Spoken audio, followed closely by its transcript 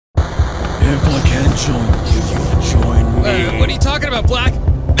I can't join you. Join me. What are you talking about, Black?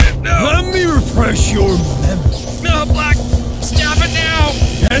 No! Let me refresh your memory. No, Black! Stop it now!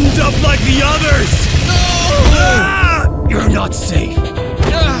 End up like the others! No! You're not safe.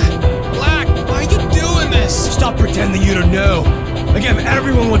 Black, why are you doing this? Stop pretending you don't know. I give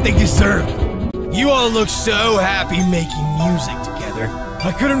everyone what they deserve. You all look so happy making music together.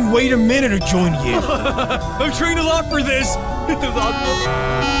 I couldn't wait a minute to join you. I've trained a lot for this.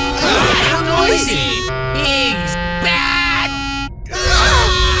 How noisy! He's bad!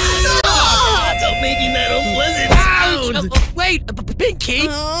 Stop! Stop making that unpleasant sound! Wait, Pinky!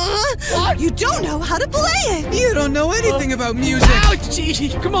 What? You don't know how to play it! You don't know anything about music! Ouch!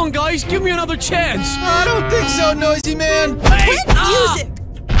 Come on, guys, give me another chance! I don't think so, Noisy Man! Quit music!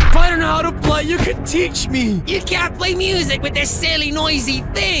 If I don't know how to play, you can teach me! You can't play music with this silly, noisy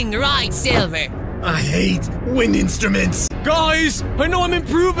thing, right, Silver? I hate wind instruments. Guys, I know I'm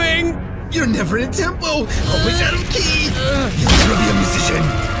improving! You're never in tempo, always out of key. You'll never be a musician.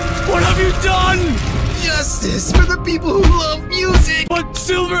 What have you done? Justice for the people who love music. But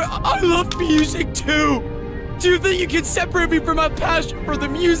Silver, I love music too! Do you think you can separate me from my passion for the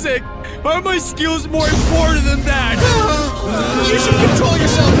music? Are my skills more important than that? You should control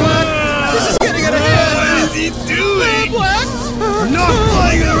yourself, Black! This is getting out of hand! What is he doing? Black! I'm not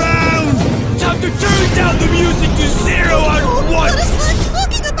playing around! Time to turn down the music to 0 on 1! What is Black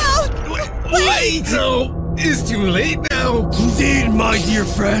talking about? Wait! No, it's too late now. Indeed, my dear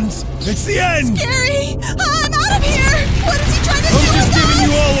friends. It's the end! Gary! I'm out of here! What is he trying to do? I'm just giving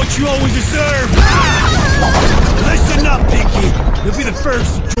you all what you always deserve! Listen up, Pinky! You'll be the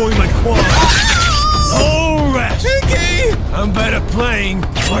first to join my squad. Oh, rest! Pinky! I'm better playing.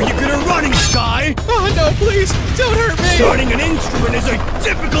 Are you good at running, Sky? Oh, no, please! Don't hurt me! Starting an instrument is a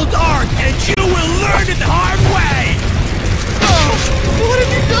difficult art, and you will learn it the hard way! Oh, what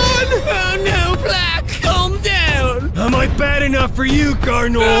have you done? Oh no, Black! Calm down! Am I bad enough for you,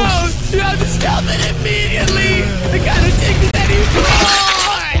 Cardinals? No! You have to stop it immediately! I gotta take this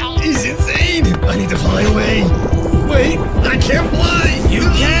anymore! He's insane. I need to fly away. Wait, I can't fly. You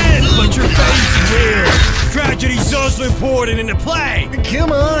can, but your face is weird. Tragedy's also important in the play.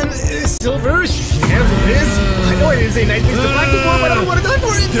 Come on, Silver. You can handle this. I know I didn't say nice things to Black before, but I don't want to die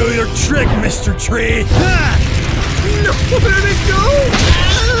for it. Do your trick, Mr. Tree. Ha! No, where did it go?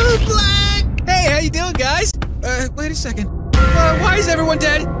 Black! Hey, how you doing, guys? Wait a second. Why is everyone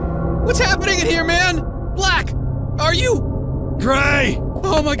dead? What's happening in here, man? Black! Are you? Gray!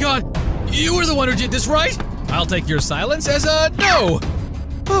 Oh my god! You were the one who did this, right? I'll take your silence as a no!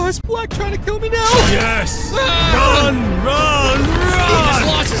 Oh, is Black trying to kill me now? Yes! Ah! Run! He just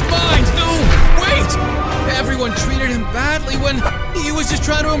lost his mind! No! Wait! Everyone treated him badly when he was just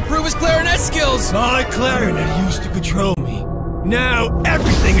trying to improve his clarinet skills! My clarinet used to control me. Now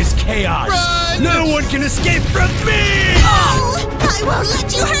everything is chaos. Run! No one can escape from me! Oh! I won't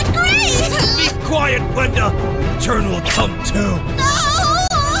let you hurt Gray! Be quiet, Wenda! Turn will come too. No!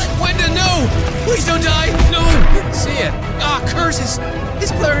 Wenda, no! Please don't die! No! See it. Ah, curses!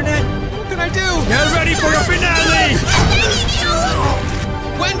 His clarinet! What can I do? Get ready for your finale!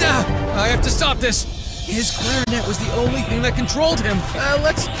 Wenda! I have to stop this! His clarinet was the only thing that controlled him.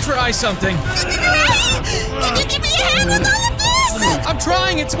 Let's try something. Can you give me a hand with all of this? I'm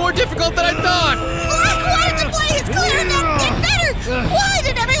trying! It's more difficult than I thought! Black wanted to play his clarinet get better! Why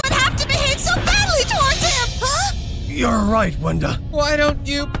did everyone have to behave so badly towards him? Huh? You're right, Wenda. Why don't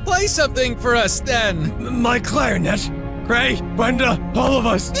you play something for us, then? My clarinet. Gray, Wenda, all of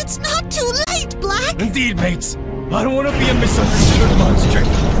us. It's not too late, Black! Indeed, mates. I don't want to be a misunderstood monster.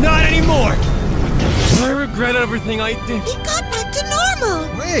 Not anymore! I regret everything I did. He got back to normal!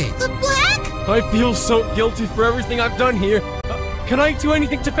 Wait! But Black? I feel so guilty for everything I've done here. Can I do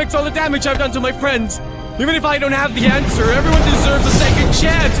anything to fix all the damage I've done to my friends? Even if I don't have the answer, everyone deserves a second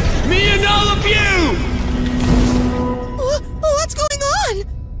chance! Me and all of you! What's going on?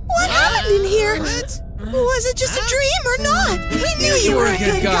 What happened in here? Was it just a dream or not? We knew you were a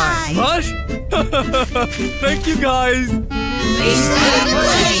good guy! What? Thank you, guys! We started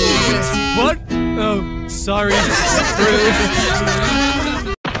playing it! What? Oh, sorry.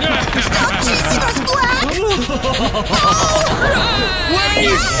 Stop chasing us, Black!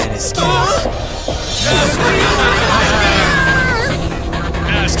 Wait!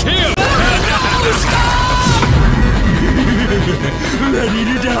 Ask him! Ready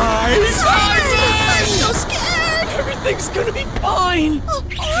to die? I'm so scared! Everything's gonna be fine! Oh,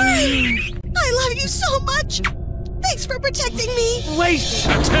 Gray! I love you so much! Thanks for protecting me! Wait!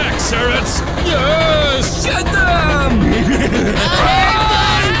 Attack, Sarats! Yes! Get them!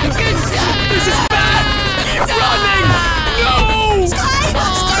 This is bad! Keep running! No! Sky,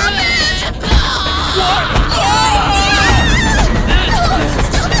 stop it!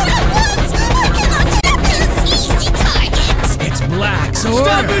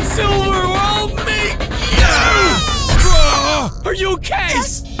 okay?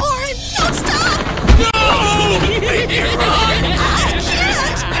 Yes, Orin, don't stop! No! Pinky, run! I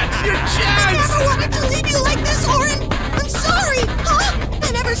can't! That's your I chance! never wanted to leave you like this, Orin! I'm sorry! Huh?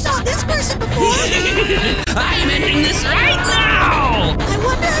 I never saw this person before! I'm ending this right now! I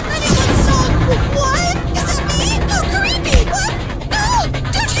wonder if anyone saw... What? Is this me? How creepy! What? No!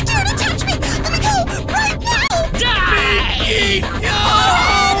 Don't you dare to touch me! Let me go! Right now! Die!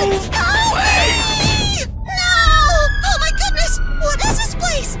 Orin! Help me! No! Oh my goodness! What is this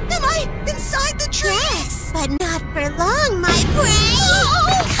place? Am I inside the tree? Yes, but not for long, my prey! Oh,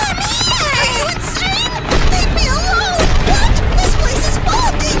 come here! Are you insane? Leave me alone! What? This place is full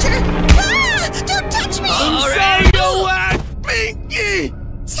of danger! Ah! Don't touch me! I'm sorry, you whack, Pinky!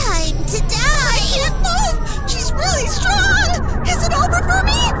 Time to die! I can't move! She's really strong! Is it over for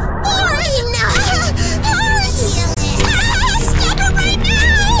me? Orin! Enough! Orin! Stop it right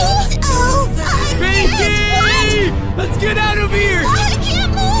now! It's over! Pinky! Let's get out of here! I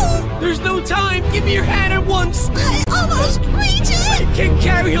can't move! There's no time! Give me your hand at once! I almost reach it! I can't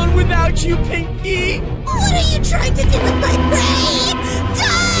carry on without you, Pinky! What are you trying to do with my brain?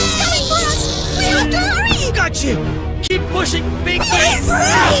 He's coming for us! We have to hurry! Got you! Keep pushing, Pinky! He's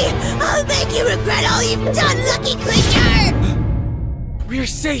free! I'll make you regret all you've done, lucky creature! We're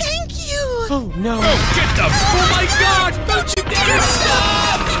safe! Thank you! Oh no! Get the Oh my god! Don't you dare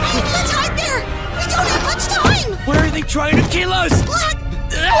stop! Let's hide there! We don't have much time! Where are they trying to kill us? Black!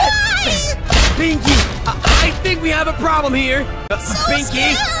 Why? Pinky, I think we have a problem here. Pinky,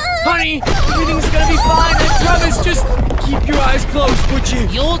 scared. honey, everything's gonna be fine. I promise. Just keep your eyes closed, would you?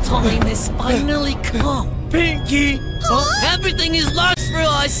 Your time has finally come. Pinky, Everything is lost for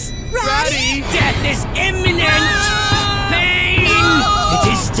us. Ratty, Death is imminent. Pain. It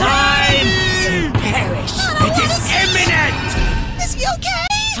is time to perish. It is imminent. Is he okay?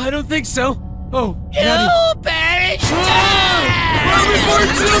 I don't think so. Oh, Ratty. You perish. Before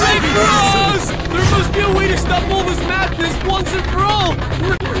it's too late for us! There must be a way to stop all this madness once and for all!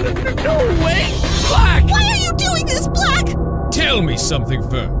 No way! Black! Why are you doing this, Black? Tell me something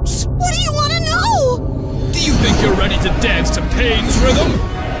first. What do you want to know? Do you think you're ready to dance to Pain's rhythm?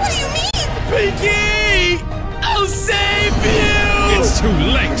 What do you mean? Pinky! I'll save you! It's too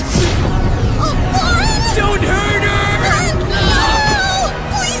late. Orin! Don't hurt her! No!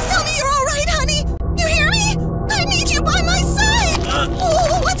 Please tell me you're all right, honey. You hear me? I need you by my side.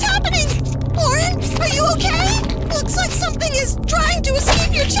 Oh, what's happening? Orin, are you okay? Looks like something is trying to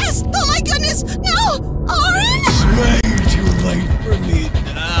escape your chest. Oh my goodness! No! Orin! Way too late for me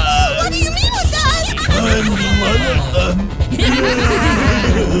now. What do you mean with that? I'm one of them.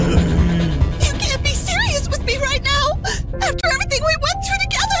 You can't be serious with me right now! After everything we went through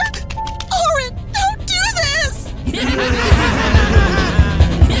together! Orin, don't do this!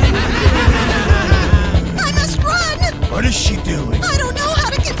 I must run! What is she doing? I don't know how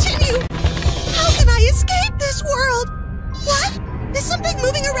to continue! How can I escape this world? What? Is something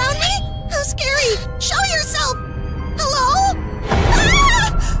moving around me? How scary! Show yourself! Hello?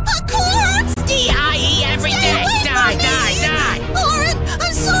 Ah! A corpse! D-I-E every Stay day. away Die, from die, me! die. Orin,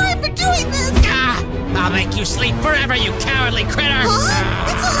 I'm sorry for doing this! Ah, I'll make you sleep forever, you cowardly critter.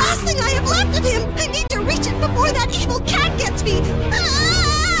 Huh? It's the last thing I have left of him! I need to reach it before that evil cat gets me!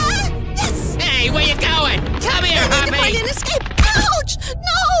 Ah! Yes! Hey, where you going? Come here, I need to find hubby. an escape! Ouch!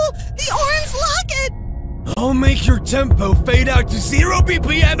 No! The orange locket! I'll make your tempo fade out to 0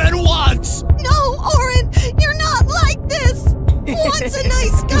 BPM at once! No, Orin! You're not like this! Once a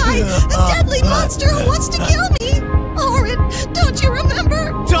nice guy, a deadly monster who wants to kill me! Orin, don't you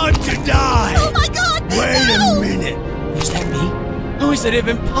remember? Time to die! Oh my god! Wait no! a minute! Is that me? How is that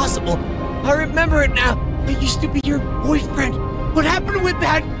even possible? I remember it now! I used to be your boyfriend! What happened with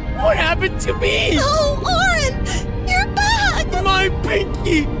that? What happened to me? Oh, Orin! You're back! My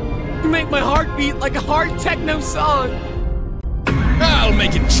Pinky! You make my heart beat like a hard techno song! I'll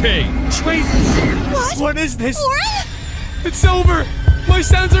make it change. Wait! What? What is this? Orin? It's over! My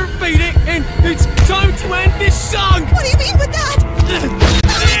sounds are fading, and it's time to end this song! What do you mean with that?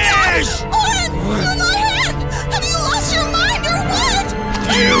 Yes! Orin! My hand! Have you lost your mind or what?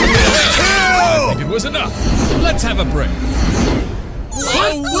 You I will think it was enough. Let's have a break.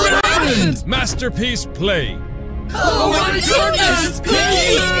 What happened? Masterpiece play. Oh my goodness!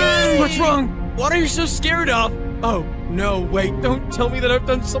 Pinky! What's wrong? What are you so scared of? Oh, no, wait, don't tell me that I've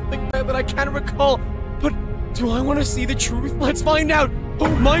done something bad that I can't recall. But do I want to see the truth? Let's find out. Oh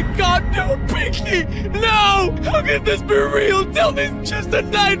my god, no, Pinky! No! How could this be real? Tell me it's just a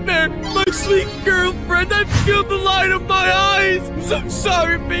nightmare! My sweet girlfriend, I've killed the light of my eyes! I'm so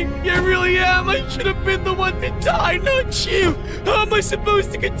sorry, Pinky, I really am. I should have been the one to die, not you! How am I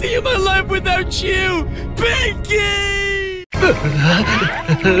supposed to continue my life without you? Pinky!